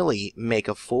really make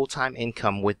a full-time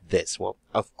income with this? Well,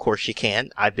 of course you can.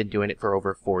 I've been doing it for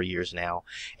over 4 years now,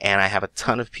 and I have a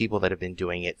ton of people that have been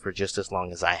doing it for just as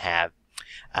long as I have.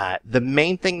 The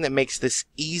main thing that makes this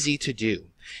easy to do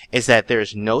is that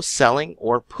there's no selling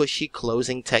or pushy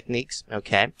closing techniques,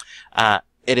 okay?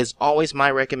 It is always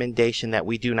my recommendation that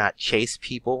we do not chase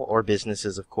people or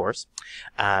businesses, of course.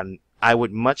 I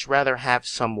would much rather have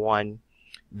someone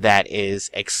that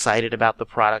is excited about the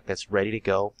product, that's ready to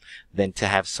go, than to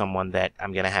have someone that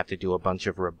I'm going to have to do a bunch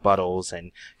of rebuttals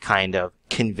and kind of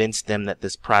convince them that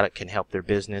this product can help their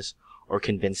business or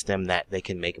convince them that they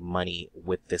can make money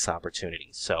with this opportunity.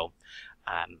 So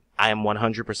I am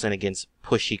 100% against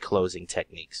pushy closing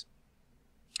techniques.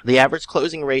 The average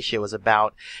closing ratio is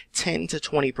about 10 to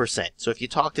 20%. So if you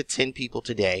talk to 10 people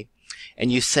today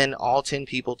and you send all 10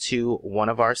 people to one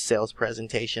of our sales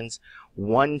presentations,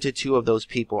 1 to 2 of those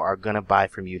people are going to buy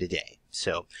from you today.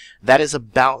 So that is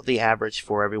about the average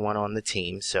for everyone on the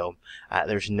team. So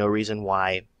there's no reason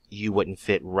why you wouldn't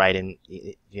fit right in,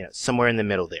 somewhere in the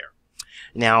middle there.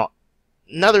 Now,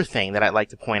 another thing that I'd like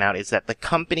to point out is that the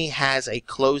company has a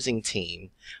closing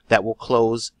team that will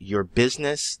close your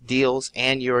business deals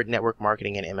and your network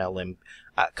marketing and MLM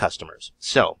customers.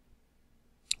 So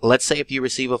Let's say if you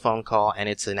receive a phone call and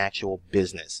it's an actual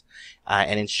business,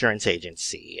 an insurance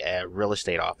agency, a real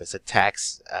estate office, a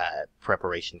tax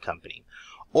preparation company,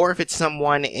 or if it's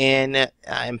someone in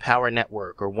Empower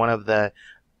Network or one of the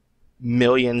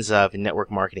millions of network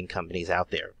marketing companies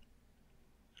out there.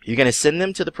 You're going to send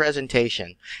them to the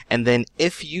presentation, and then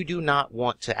if you do not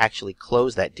want to actually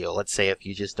close that deal, let's say if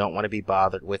you just don't want to be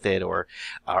bothered with it, or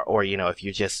you know, if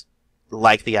you just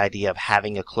like the idea of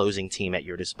having a closing team at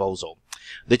your disposal,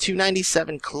 the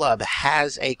 297 Club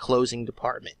has a closing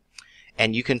department,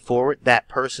 and you can forward that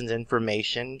person's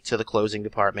information to the closing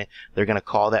department. They're going to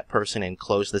call that person and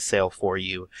close the sale for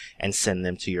you and send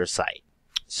them to your site.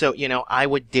 So, you know, I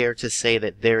would dare to say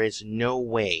that there is no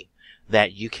way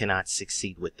that you cannot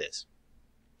succeed with this.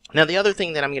 Now, the other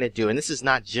thing that I'm going to do, and this is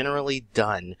not generally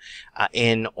done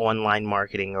in online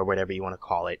marketing or whatever you want to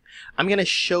call it, I'm going to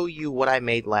show you what I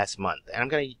made last month. And I'm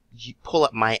going to pull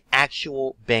up my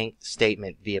actual bank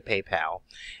statement via PayPal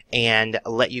and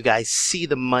let you guys see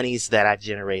the monies that I've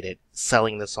generated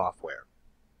selling the software.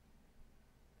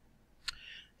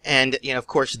 And, you know, of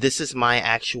course, this is my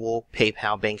actual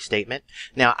PayPal bank statement.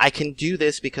 Now, I can do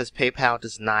this because PayPal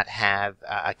does not have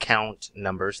account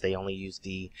numbers. They only use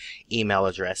the email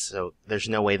address. So there's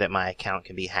no way that my account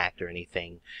can be hacked or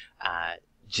anything,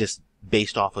 just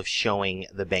based off of showing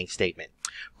the bank statement.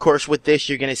 Of course, with this,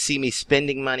 you're going to see me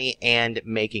spending money and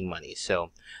making money.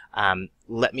 So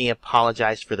let me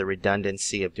apologize for the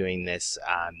redundancy of doing this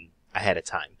ahead of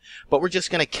time. But we're just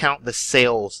going to count the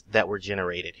sales that were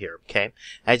generated here, okay?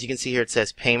 As you can see here, it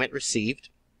says payment received,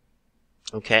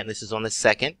 okay? And this is on the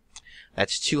 2nd.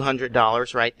 That's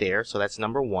 $200 right there, so that's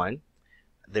number 1.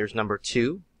 There's number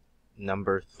 2,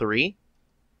 number 3,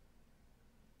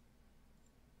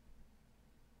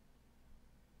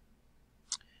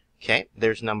 okay?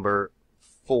 There's number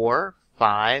 4,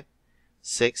 5,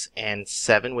 6, and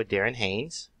 7 with Darren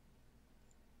Haynes.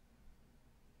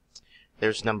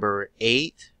 There's number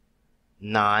 8,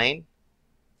 9,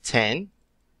 10.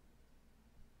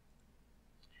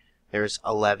 There's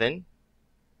 11.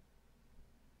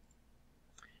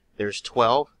 There's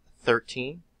 12,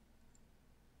 13.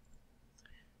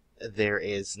 There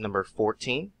is number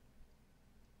 14.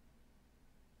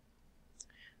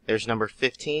 There's number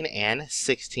 15 and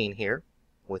 16 here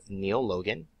with Neil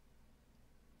Logan.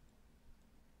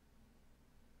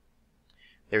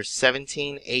 There's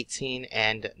 17, 18,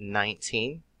 and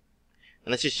 19.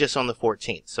 And this is just on the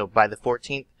 14th. So by the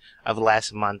 14th of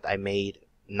last month, I made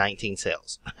 19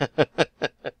 sales.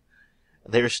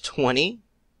 There's 20.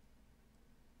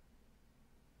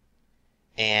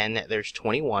 And there's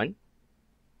 21.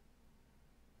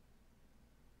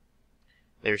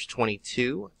 There's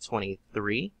 22,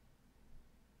 23,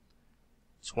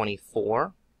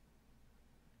 24,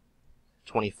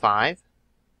 25.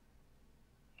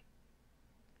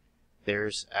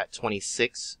 There's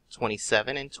 26,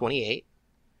 27, and 28.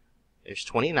 There's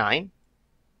 29.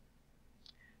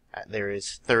 There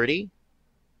is 30.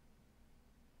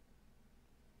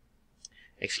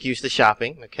 Excuse the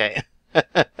shopping, okay.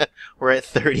 We're at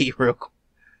 30 real quick.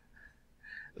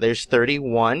 There's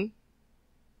 31.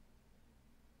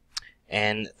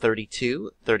 And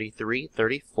 32, 33,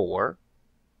 34.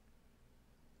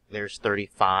 There's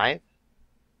 35.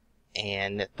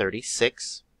 And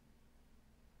 36.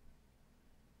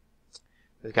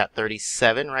 We've got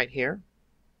 37 right here,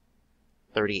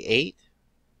 38,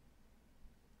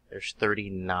 there's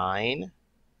 39,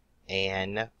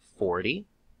 and 40.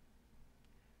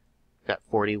 We've got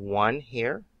 41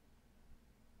 here.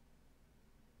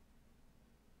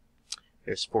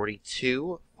 There's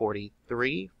 42,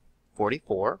 43,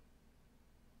 44.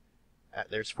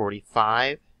 There's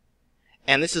 45,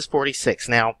 and this is 46.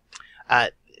 Now,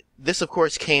 this, of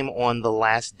course, came on the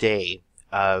last day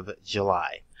of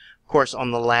July. Of course,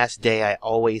 on the last day, I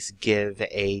always give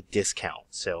a discount.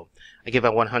 So I give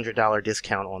a $100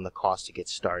 discount on the cost to get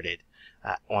started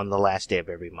on the last day of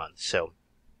every month. So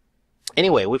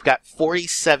anyway, we've got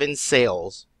 47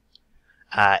 sales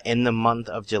in the month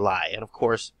of July. And of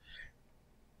course,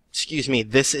 excuse me,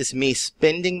 this is me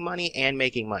spending money and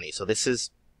making money. So this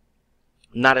is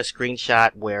not a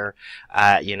screenshot where,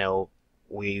 you know,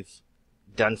 we've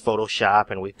done Photoshop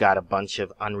and we've got a bunch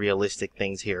of unrealistic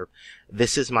things here.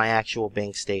 This is my actual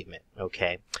bank statement,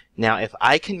 okay? Now, if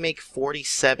I can make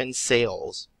 47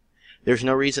 sales, there's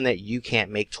no reason that you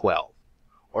can't make 12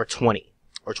 or 20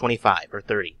 or 25 or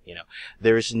 30, you know.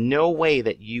 There's no way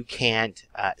that you can't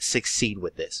succeed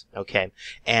with this, okay?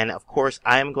 And of course,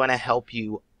 I'm going to help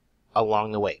you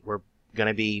along the way. We're going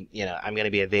to be, you know, I'm going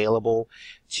to be available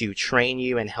to train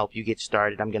you and help you get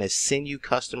started. I'm going to send you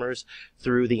customers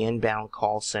through the inbound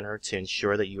call center to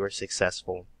ensure that you are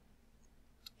successful.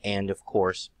 And of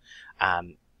course,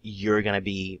 you're going to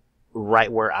be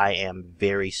right where I am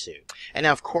very soon. And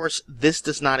now, of course, this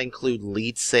does not include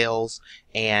lead sales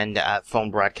and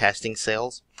phone broadcasting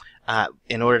sales.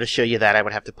 In order to show you that, I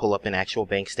would have to pull up an actual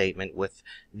bank statement with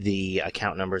the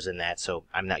account numbers in that, so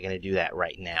I'm not going to do that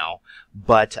right now.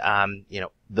 But,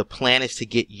 the plan is to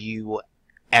get you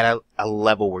at a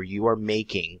level where you are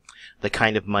making the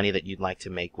kind of money that you'd like to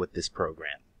make with this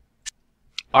program.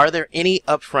 Are there any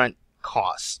upfront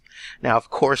costs? Now, of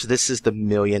course, this is the $1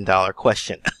 million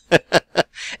question.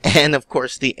 And, of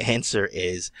course, the answer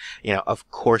is, of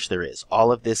course there is.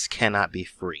 All of this cannot be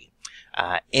free.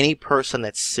 Any person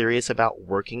that's serious about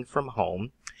working from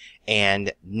home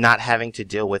and not having to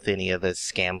deal with any of the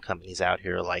scam companies out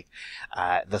here, like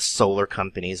the solar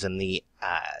companies and the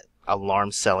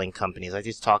alarm selling companies. I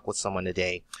just talked with someone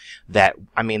today that,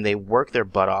 they work their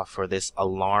butt off for this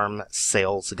alarm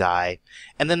sales guy,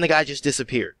 and then the guy just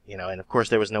disappeared, and of course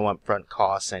there was no upfront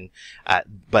costs, and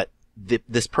but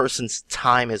this person's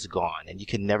time is gone, and you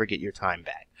can never get your time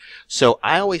back. So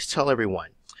I always tell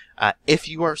everyone, if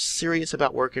you are serious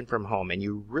about working from home and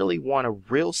you really want a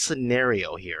real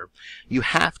scenario here, you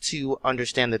have to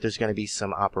understand that there's going to be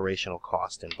some operational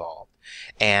cost involved.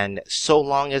 And so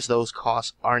long as those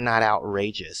costs are not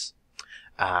outrageous,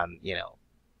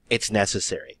 it's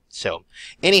necessary. So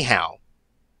anyhow,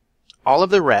 all of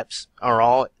the reps are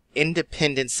all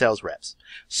independent sales reps.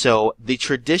 So the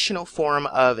traditional form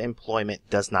of employment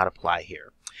does not apply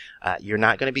here. You're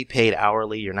not going to be paid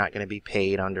hourly. You're not going to be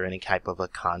paid under any type of a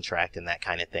contract and that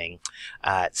kind of thing.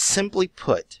 Simply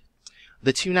put,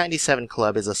 the 297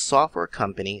 Club is a software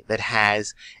company that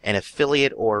has an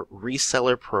affiliate or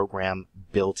reseller program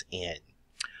built in.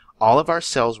 All of our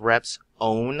sales reps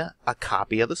own a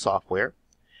copy of the software,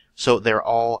 so they're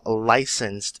all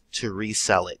licensed to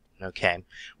resell it. Okay.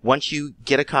 Once you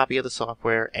get a copy of the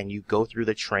software and you go through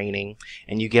the training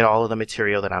and you get all of the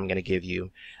material that I'm going to give you,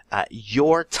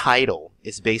 your title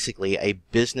is basically a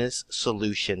business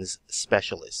solutions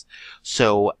specialist.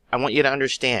 So I want you to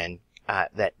understand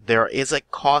that there is a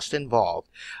cost involved,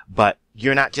 but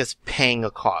you're not just paying a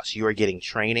cost. You are getting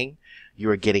training, you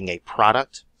are getting a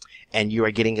product, and you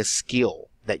are getting a skill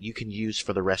that you can use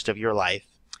for the rest of your life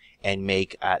and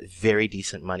make very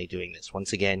decent money doing this.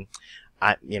 Once again,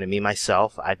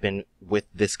 myself, I've been with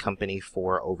this company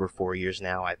for over 4 years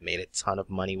now. I've made a ton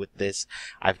of money with this.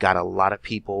 I've got a lot of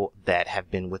people that have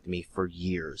been with me for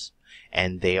years,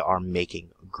 and they are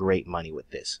making great money with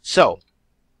this. So,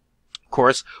 of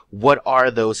course, what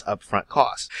are those upfront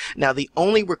costs? Now, the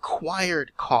only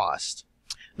required cost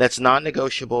that's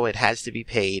non-negotiable, it has to be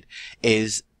paid,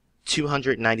 is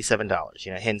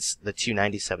 $297, hence the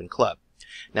 297 Club.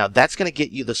 Now, that's going to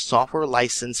get you the software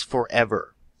license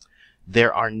forever.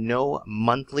 There are no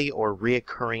monthly or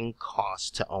reoccurring costs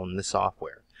to own the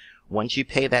software. Once you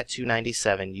pay that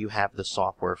 $297, you have the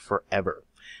software forever.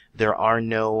 There are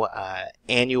no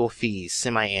annual fees,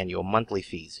 semi-annual, monthly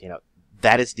fees.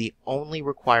 That is the only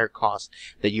required cost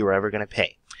that you're ever going to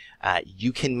pay.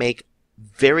 You can make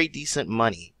very decent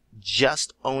money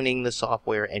just owning the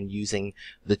software and using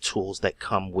the tools that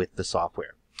come with the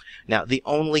software. Now, the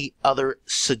only other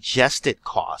suggested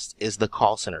cost is the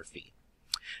call center fee.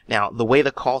 Now, the way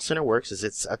the call center works is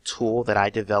it's a tool that I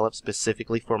developed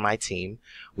specifically for my team.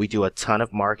 We do a ton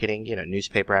of marketing,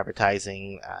 newspaper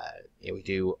advertising. We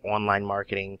do online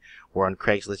marketing. We're on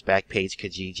Craigslist, Backpage,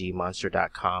 Kijiji,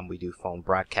 Monster.com. We do phone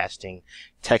broadcasting,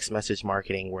 text message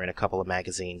marketing. We're in a couple of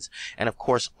magazines. And, of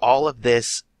course, all of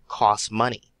this costs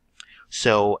money.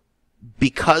 So,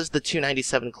 because the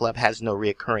 297 Club has no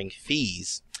reoccurring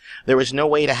fees, there was no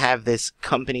way to have this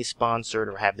company sponsored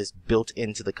or have this built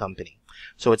into the company.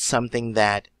 So it's something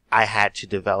that I had to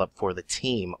develop for the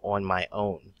team on my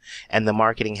own, and the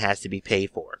marketing has to be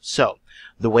paid for. So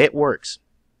the way it works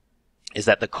is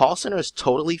that the call center is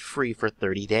totally free for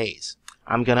 30 days.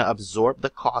 I'm going to absorb the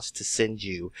cost to send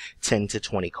you 10 to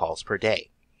 20 calls per day.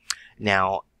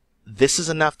 Now, this is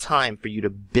enough time for you to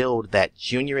build that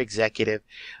junior executive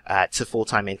to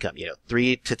full-time income,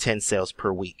 3 to 10 sales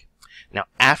per week. Now,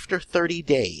 after 30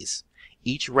 days,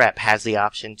 each rep has the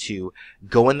option to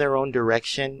go in their own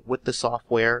direction with the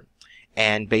software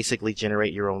and basically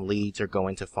generate your own leads or go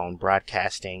into phone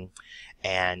broadcasting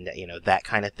and, that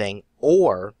kind of thing.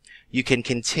 Or you can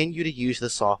continue to use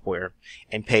the software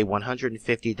and pay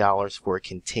 $150 for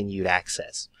continued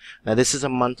access. Now, this is a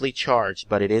monthly charge,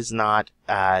 but it is not,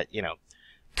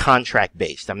 contract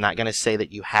based. I'm not going to say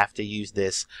that you have to use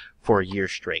this for a year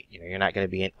straight. You're not going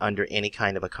to be under any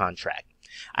kind of a contract.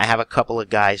 I have a couple of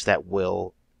guys that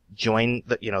will join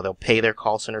they'll pay their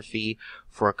call center fee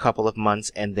for a couple of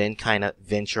months and then kind of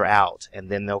venture out, and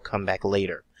then they'll come back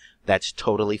later. That's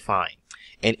totally fine.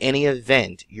 In any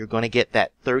event, you're going to get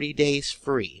that 30 days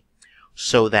free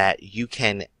so that you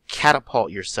can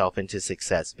catapult yourself into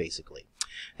success, basically.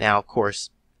 Now, of course,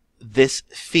 this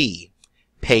fee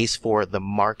pays for the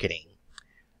marketing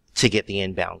to get the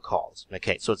inbound calls.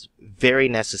 Okay, so it's very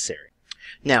necessary.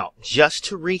 Now, just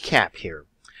to recap here,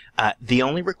 the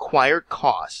only required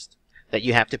cost that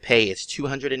you have to pay is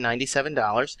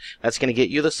 $297. That's going to get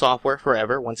you the software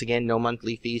forever. Once again, no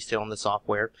monthly fees still on the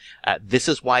software. This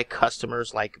is why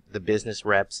customers like the business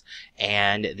reps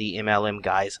and the MLM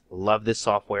guys love this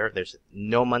software. There's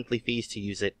no monthly fees to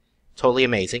use it. Totally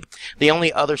amazing. The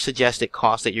only other suggested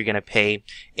cost that you're going to pay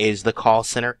is the call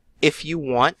center if you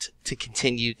want to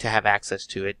continue to have access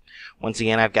to it. Once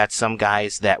again, I've got some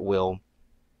guys that will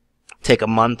take a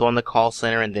month on the call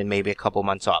center and then maybe a couple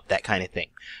months off, that kind of thing.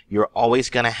 You're always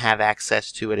going to have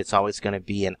access to it. It's always going to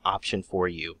be an option for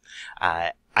you.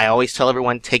 I always tell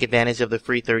everyone, take advantage of the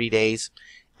free 30 days.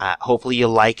 Hopefully you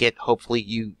like it. Hopefully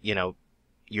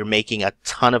you're making a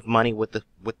ton of money with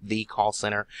the call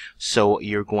center, so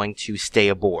you're going to stay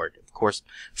aboard. Of course,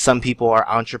 some people are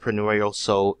entrepreneurial,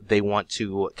 so they want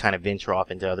to kind of venture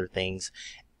off into other things,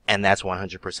 and that's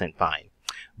 100% fine.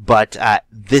 But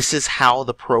this is how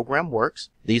the program works.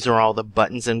 These are all the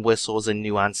buttons and whistles and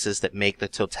nuances that make the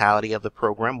totality of the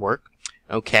program work.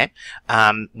 Okay.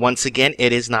 Once again,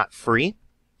 it is not free.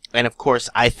 And of course,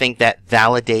 I think that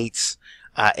validates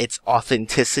its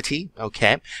authenticity.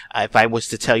 Okay. If I was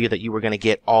to tell you that you were going to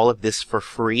get all of this for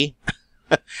free,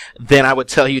 then I would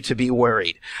tell you to be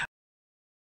worried.